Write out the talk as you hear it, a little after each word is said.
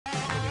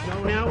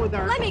go with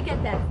our... Let me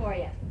get that for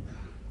you.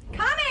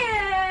 Come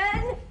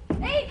in!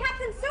 Hey,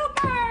 Captain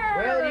Super!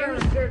 Well, you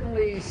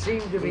certainly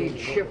seem to be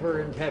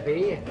chipper and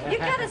peppy. You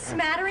got a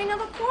smattering of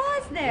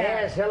applause there.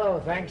 Yes,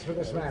 hello. Thanks for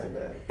the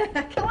smattering.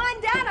 Come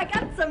on down. I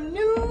got some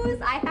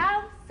news. I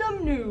have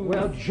some news.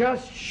 Well,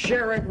 just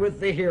share it with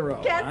the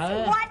hero.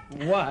 Guess what?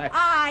 What?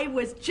 I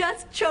was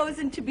just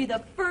chosen to be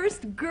the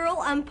first girl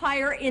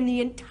umpire in the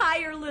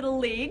entire Little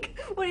League.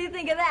 What do you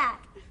think of that?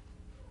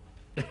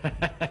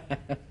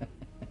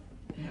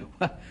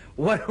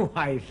 What do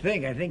I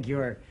think? I think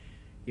you're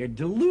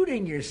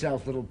deluding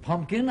yourself, little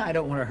pumpkin. I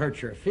don't want to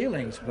hurt your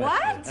feelings, but...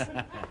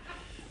 What?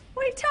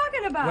 What are you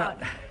talking about?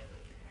 Well,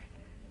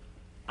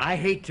 I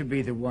hate to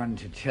be the one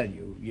to tell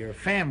you. Your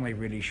family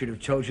really should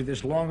have told you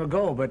this long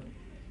ago, but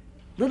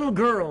little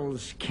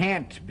girls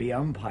can't be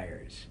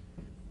umpires.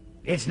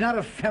 It's not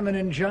a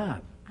feminine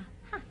job.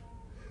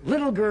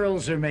 Little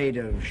girls are made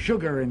of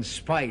sugar and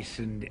spice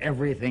and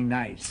everything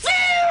nice.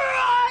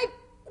 Strike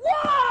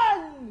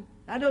one!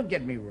 Now, don't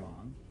get me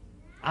wrong.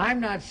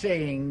 I'm not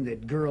saying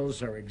that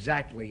girls are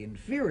exactly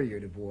inferior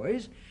to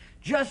boys,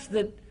 just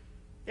that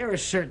there are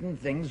certain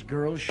things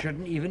girls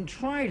shouldn't even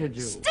try to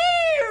do.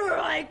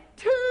 Strike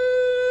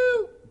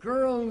two!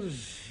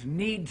 Girls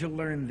need to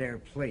learn their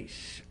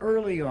place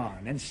early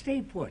on and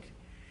stay put.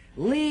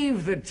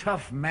 Leave the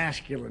tough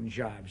masculine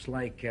jobs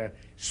like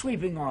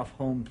sweeping off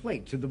home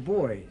plate to the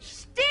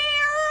boys.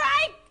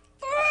 Strike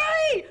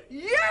three!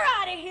 You're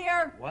out of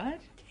here! What?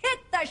 Hit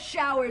the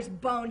showers,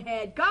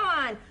 bonehead. Go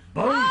on.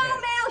 Bonehead?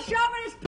 All male chauvinist